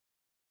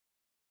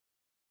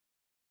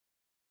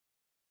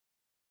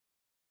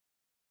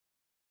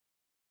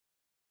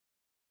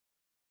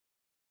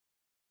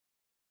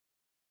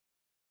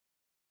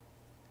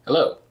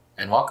Hello,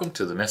 and welcome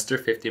to the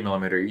Mr.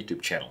 50mm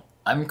YouTube channel.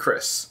 I'm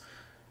Chris.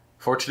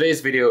 For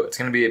today's video, it's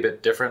going to be a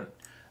bit different.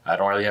 I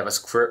don't really have a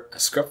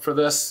script for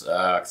this,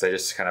 because I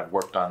just kind of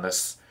worked on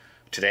this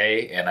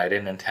today, and I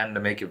didn't intend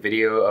to make a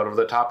video out of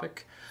the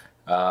topic.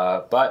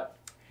 But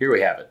here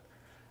we have it.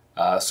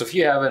 So if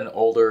you have an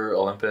older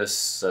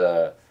Olympus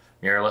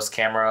mirrorless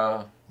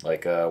camera,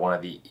 like one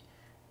of the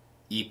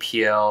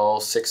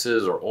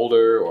E-PL5s or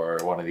older, or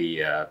one of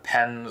the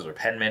pens or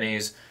pen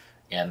minis,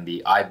 and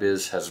the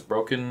IBIS has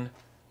broken,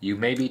 you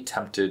may be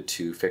tempted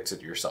to fix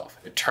it yourself.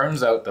 It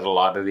turns out that a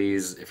lot of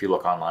these, if you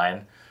look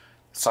online,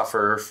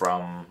 suffer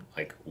from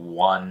like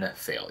one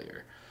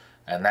failure.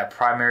 And that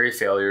primary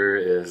failure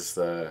is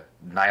the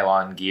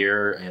nylon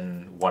gear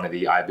in one of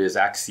the IBIS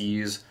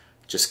axes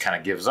just kind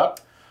of gives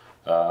up.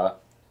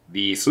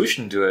 The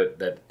solution to it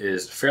that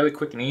is fairly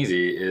quick and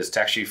easy is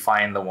to actually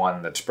find the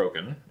one that's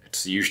broken.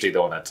 It's usually the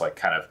one that's like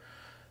kind of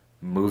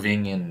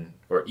moving in,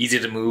 or easy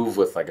to move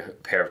with like a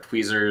pair of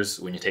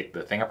tweezers when you take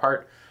the thing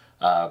apart.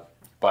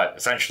 But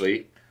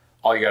essentially,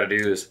 all you got to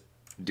do is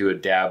do a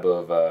dab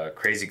of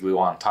crazy glue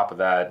on top of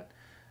that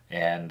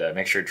and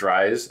make sure it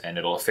dries, and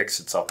it'll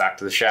affix itself back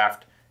to the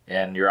shaft,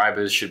 and your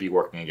IBIS should be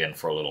working again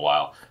for a little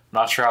while. I'm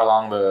not sure how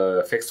long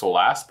the fix will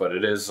last, but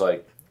it is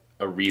like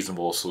a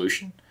reasonable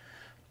solution.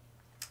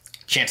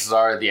 Chances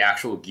are the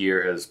actual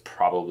gear has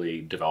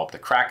probably developed a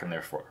crack, and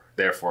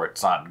therefore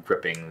it's not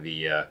gripping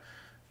the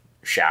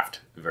shaft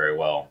very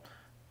well.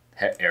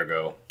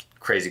 Ergo,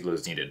 crazy glue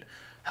is needed.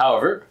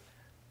 However,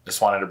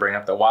 just wanted to bring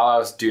up that while I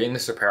was doing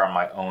this repair on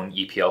my own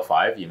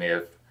E-PL5, you may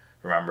have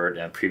remembered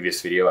in a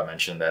previous video I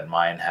mentioned that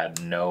mine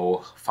had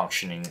no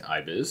functioning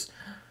IBIS.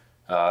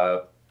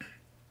 I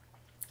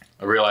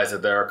realized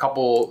that there are a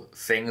couple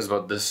things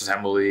about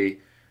disassembly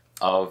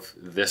of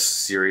this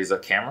series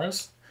of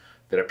cameras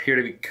that appear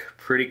to be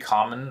pretty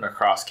common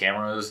across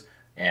cameras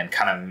and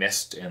kind of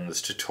missed in the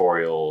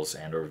tutorials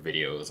and or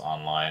videos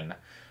online.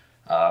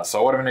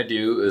 So what I'm going to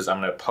do is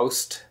I'm going to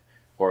post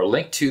or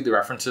link to the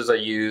references I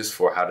use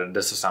for how to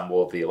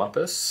disassemble the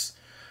Olympus.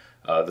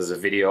 There's a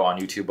video on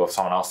YouTube of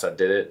someone else that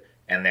did it,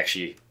 and they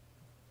actually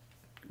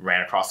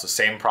ran across the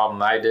same problem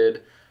that I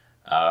did,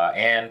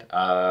 and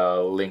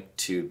a link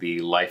to the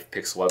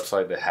LifePixel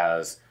website that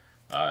has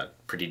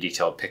pretty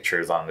detailed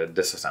pictures on the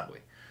disassembly.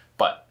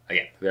 But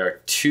again, there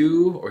are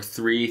 2 or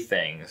 3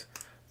 things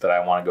that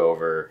I want to go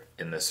over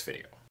in this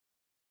video.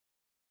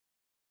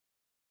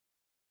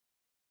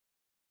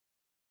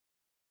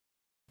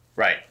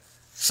 Right,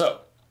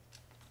 so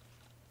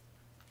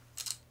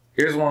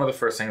here's one of the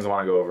first things I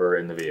want to go over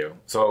in the video.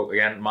 So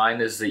again, mine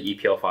is the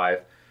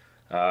E-PL5,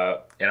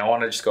 and I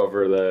want to just go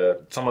over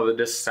some of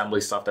the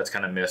disassembly stuff that's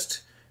kind of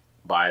missed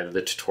by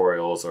the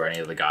tutorials or any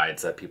of the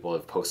guides that people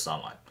have posted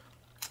online.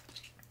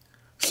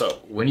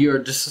 So when you're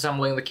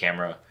disassembling the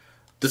camera,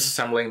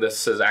 disassembling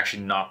this is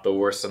actually not the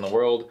worst in the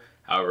world.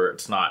 However,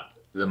 it's not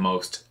the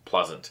most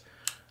pleasant.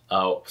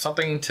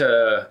 Something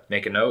to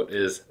make a note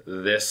is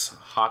this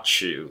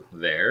Hotshoe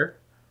there,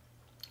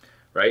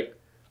 right?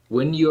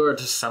 When you're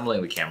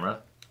disassembling the camera,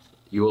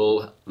 you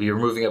will be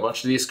removing a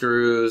bunch of these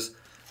screws,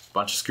 a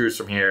bunch of screws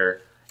from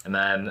here, and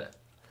then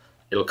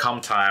it'll come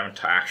time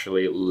to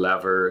actually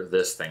lever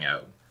this thing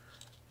out.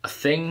 A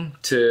thing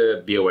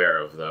to be aware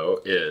of though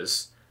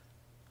is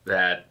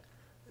that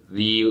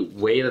the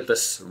way that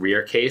this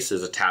rear case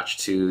is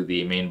attached to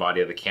the main body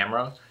of the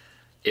camera,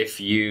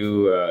 if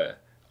you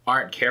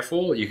aren't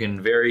careful, you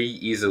can very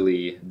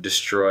easily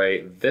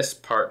destroy this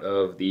part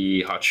of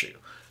the Hotshoe,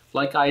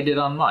 like I did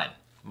on mine.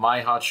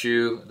 My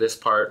Hotshoe, this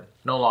part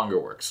no longer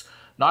works.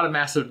 Not a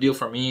massive deal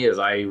for me, as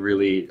I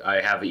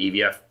have the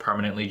EVF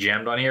permanently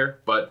jammed on here,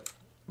 but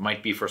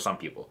might be for some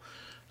people.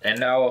 And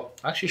now I'll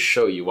actually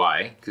show you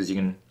why, because you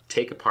can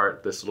take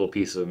apart this little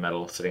piece of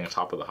metal sitting on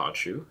top of the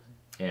Hotshoe,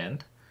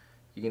 and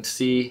you can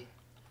see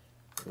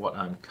what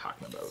I'm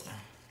talking about.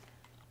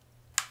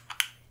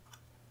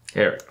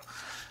 There we go.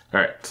 All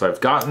right, so I've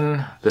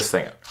gotten this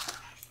thing out.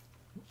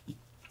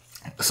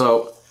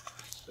 So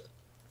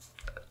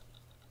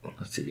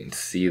let's see if you can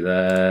see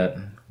that.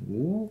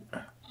 Ooh.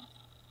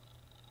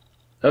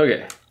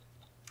 Okay,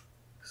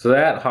 so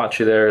that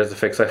Hotshoe there is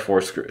affixed by 4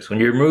 screws. When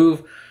you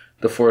remove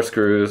the 4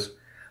 screws,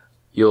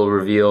 you'll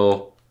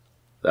reveal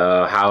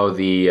how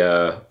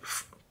the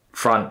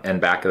front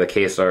and back of the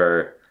case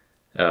are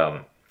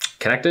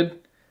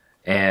connected,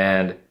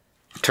 and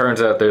it turns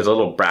out there's a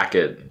little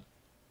bracket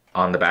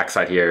on the back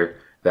side here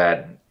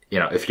that, you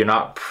know, if you're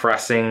not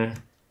pressing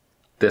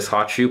this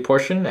Hotshoe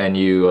portion and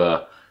you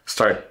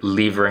start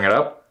levering it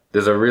up,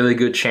 there's a really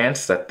good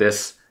chance that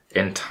this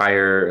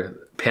entire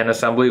pin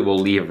assembly will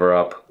lever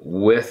up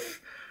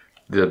with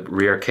the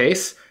rear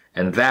case,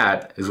 and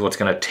that is what's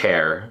going to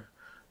tear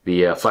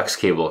the flex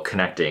cable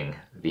connecting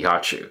the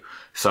Hotshoe.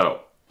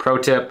 So pro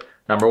tip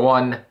number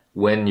 1,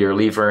 when you're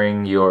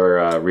levering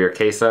your rear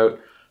case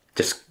out,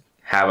 just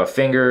have a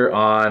finger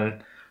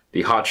on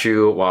the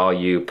Hotshoe while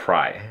you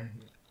pry.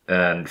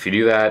 And if you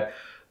do that,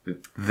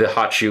 the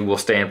Hotshoe will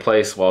stay in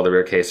place while the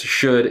rear case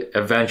should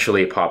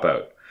eventually pop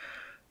out.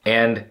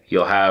 and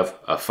you'll have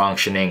a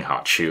functioning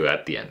hot shoe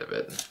at the end of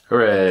it.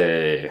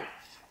 Hooray!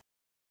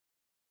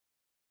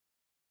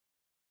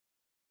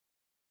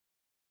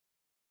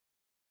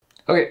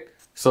 Okay,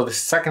 so the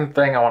second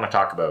thing I want to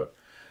talk about.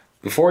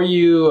 Before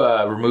you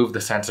remove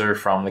the sensor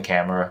from the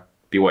camera,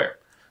 beware.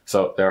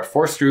 So there are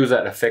 4 screws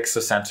that affix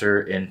the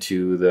sensor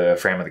into the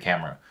frame of the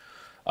camera.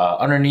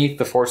 Underneath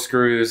the 4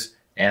 screws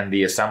and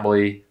the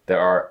assembly, there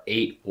are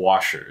 8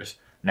 washers.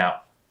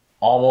 Now,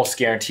 almost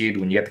guaranteed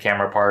when you get the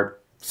camera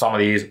apart, some of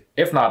these,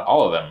 if not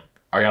all of them,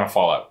 are gonna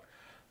fall out.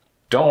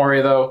 Don't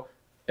worry though,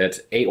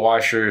 it's 8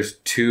 washers,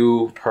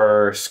 2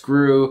 per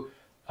screw.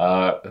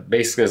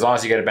 Basically, as long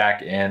as you get it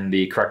back in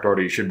the correct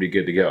order, you should be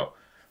good to go.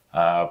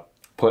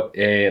 Put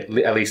at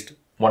least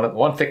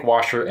one thick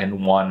washer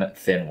and 1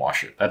 thin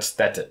washer. That's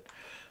it.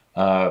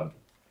 Another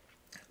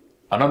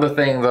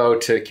thing though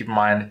to keep in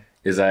mind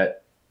is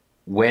that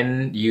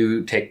when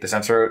you take the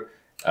sensor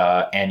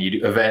and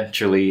you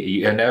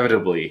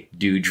inevitably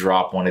do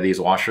drop one of these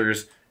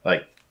washers,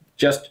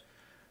 just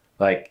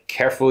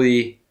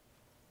carefully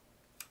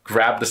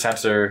grab the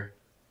sensor,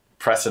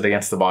 press it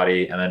against the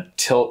body, and then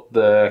tilt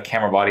the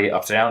camera body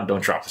upside down.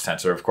 Don't drop the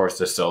sensor. Of course,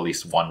 there's still at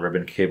least 1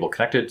 ribbon cable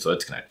connected, so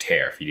it's gonna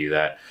tear if you do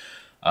that.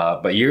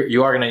 But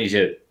you are gonna need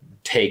to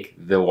take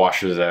the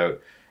washers out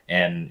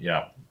and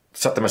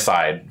set them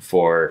aside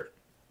for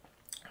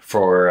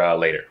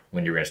later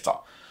when you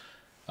reinstall.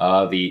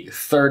 The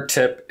third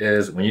tip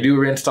is when you do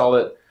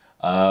reinstall it,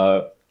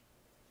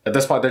 at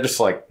this point they're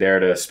just there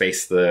to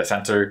space the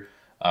sensor.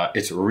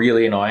 It's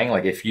really annoying.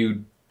 If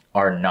you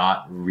are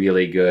not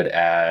really good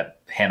at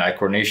hand-eye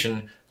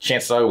coordination,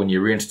 chances are when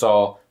you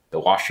reinstall, the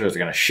washers are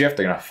going to shift,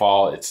 they're going to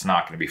fall, it's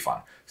not going to be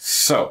fun.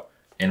 So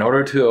in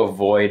order to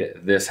avoid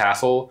this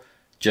hassle,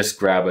 just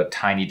grab a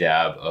tiny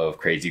dab of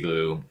crazy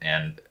glue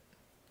and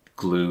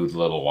glue the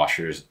little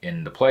washers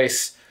into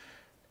place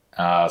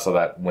so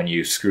that when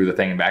you screw the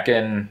thing back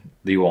in,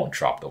 you won't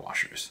drop the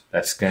washers.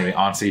 That's going to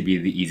honestly be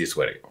the easiest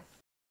way to go.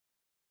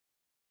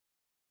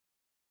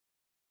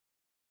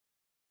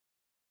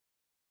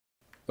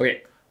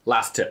 Okay,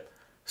 last tip.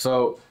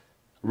 So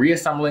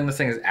reassembling this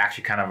thing is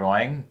actually kind of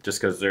annoying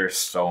just because there's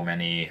so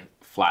many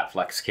flat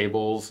flex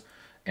cables.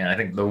 And I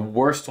think the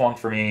worst one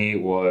for me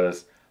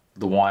was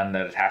the one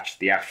that attached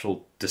the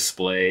actual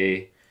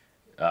display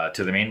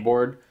to the main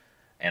board.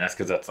 And that's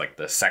because that's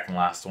the second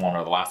last one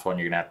or the last one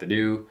you're gonna have to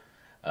do.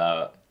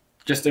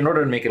 Just in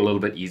order to make it a little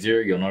bit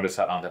easier, you'll notice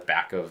that on the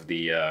back of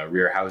the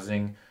rear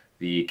housing,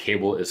 the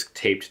cable is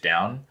taped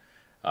down.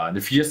 And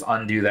if you just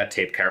undo that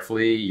tape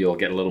carefully, you'll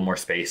get a little more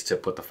space to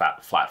put the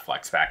flat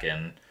flex back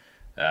in.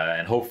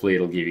 And hopefully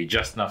it'll give you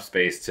just enough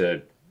space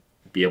to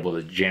be able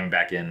to jam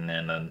back in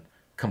and then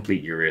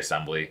complete your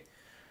reassembly.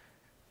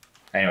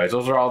 Anyways,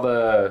 those are all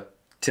the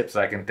tips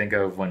I can think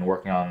of when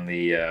working on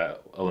the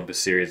Olympus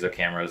series of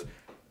cameras.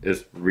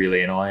 It's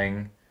really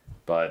annoying,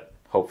 but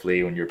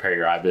hopefully when you repair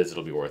your IBIS,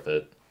 it'll be worth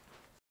it.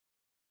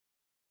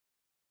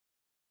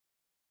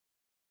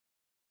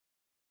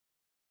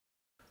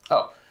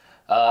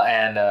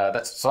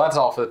 That's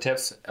all for the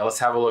tips. Let's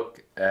have a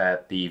look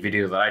at the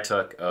video that I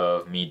took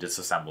of me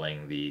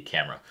disassembling the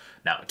camera.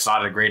 Now, it's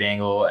not at a great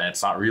angle and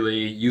it's not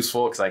really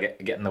useful because I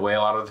get in the way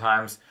a lot of the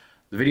times.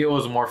 The video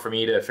was more for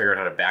me to figure out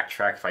how to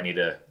backtrack if I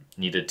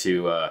needed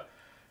to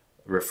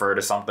refer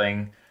to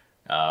something.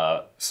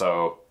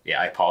 So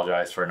yeah, I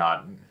apologize for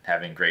not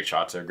having great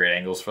shots or great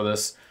angles for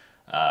this,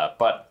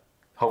 but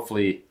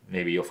hopefully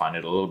maybe you'll find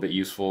it a little bit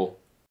useful.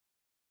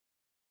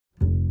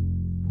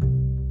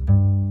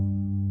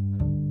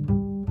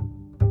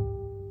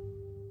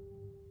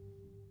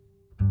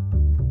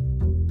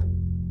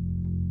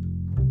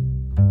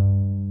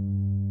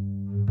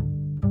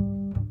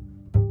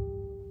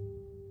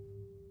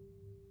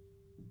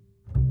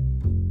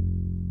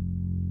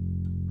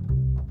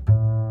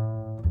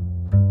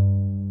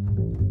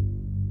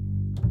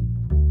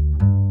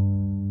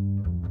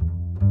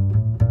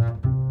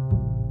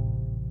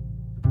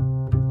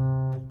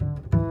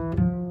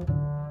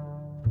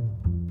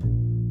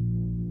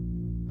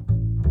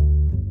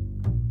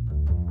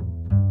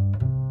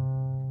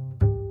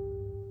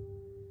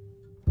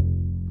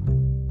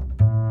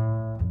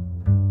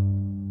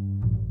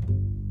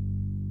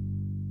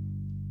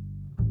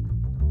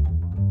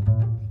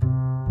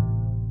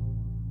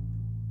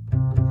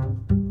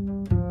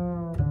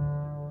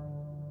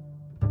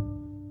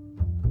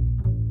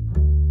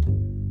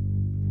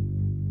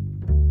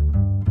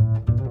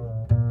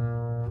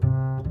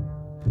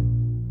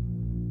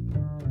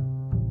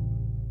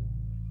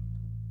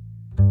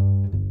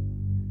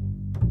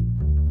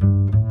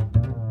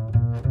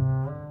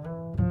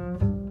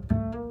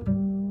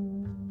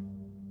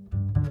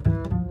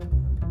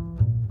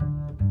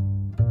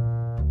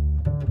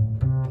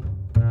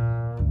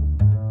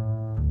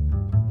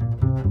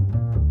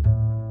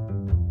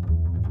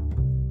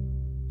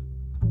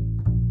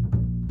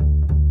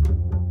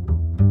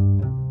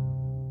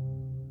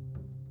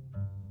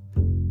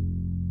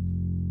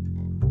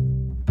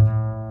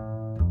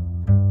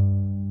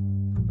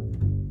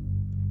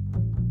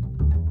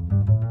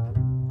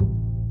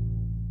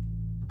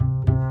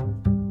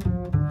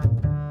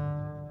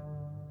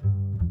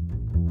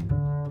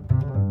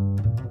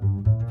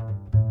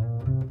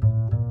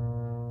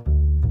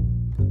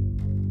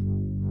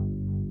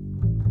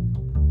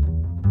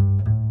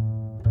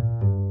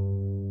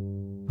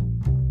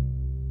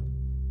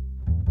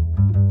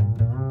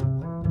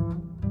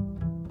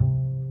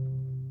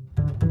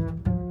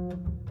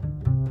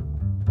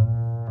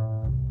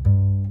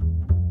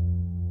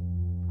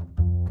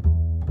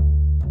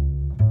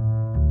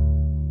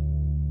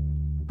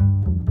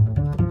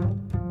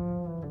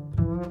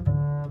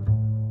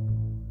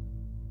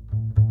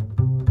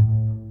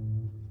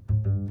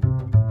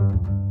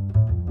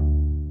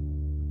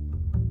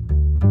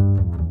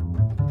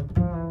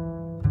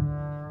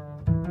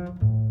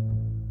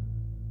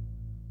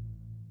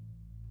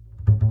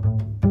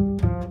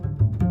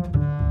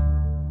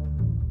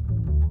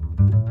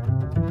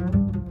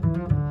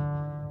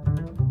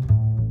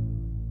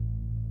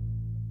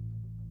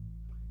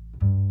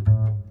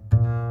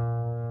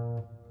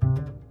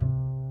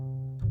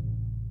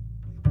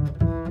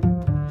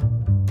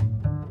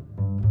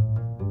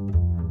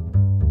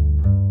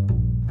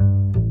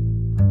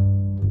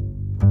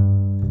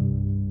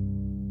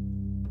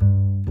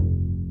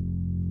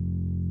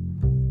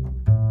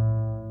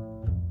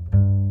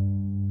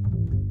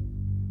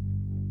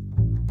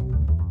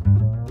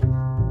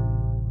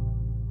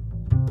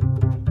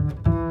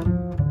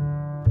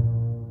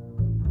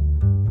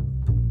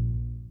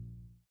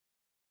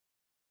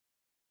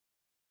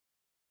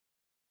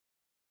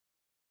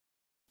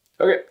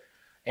 Okay,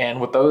 and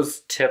with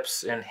those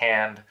tips in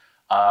hand,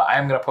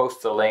 I'm going to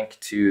post a link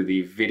to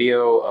the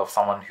video of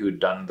someone who'd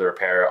done the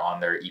repair on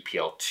their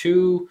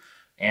E-PL2,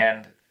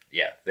 and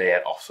yeah, they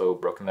had also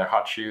broken their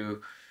hot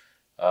shoe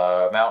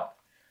mount.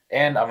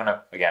 And I'm going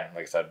to, again,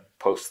 like I said,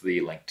 post the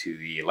link to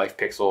the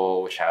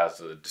LifePixel, which has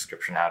a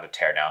description how to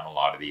tear down a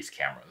lot of these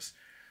cameras.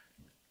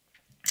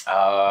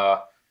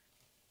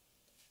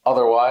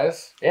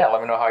 Otherwise, yeah,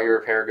 let me know how your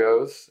repair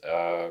goes.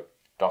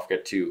 Don't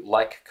forget to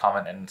like,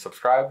 comment, and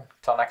subscribe.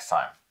 Until next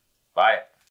time. Bye.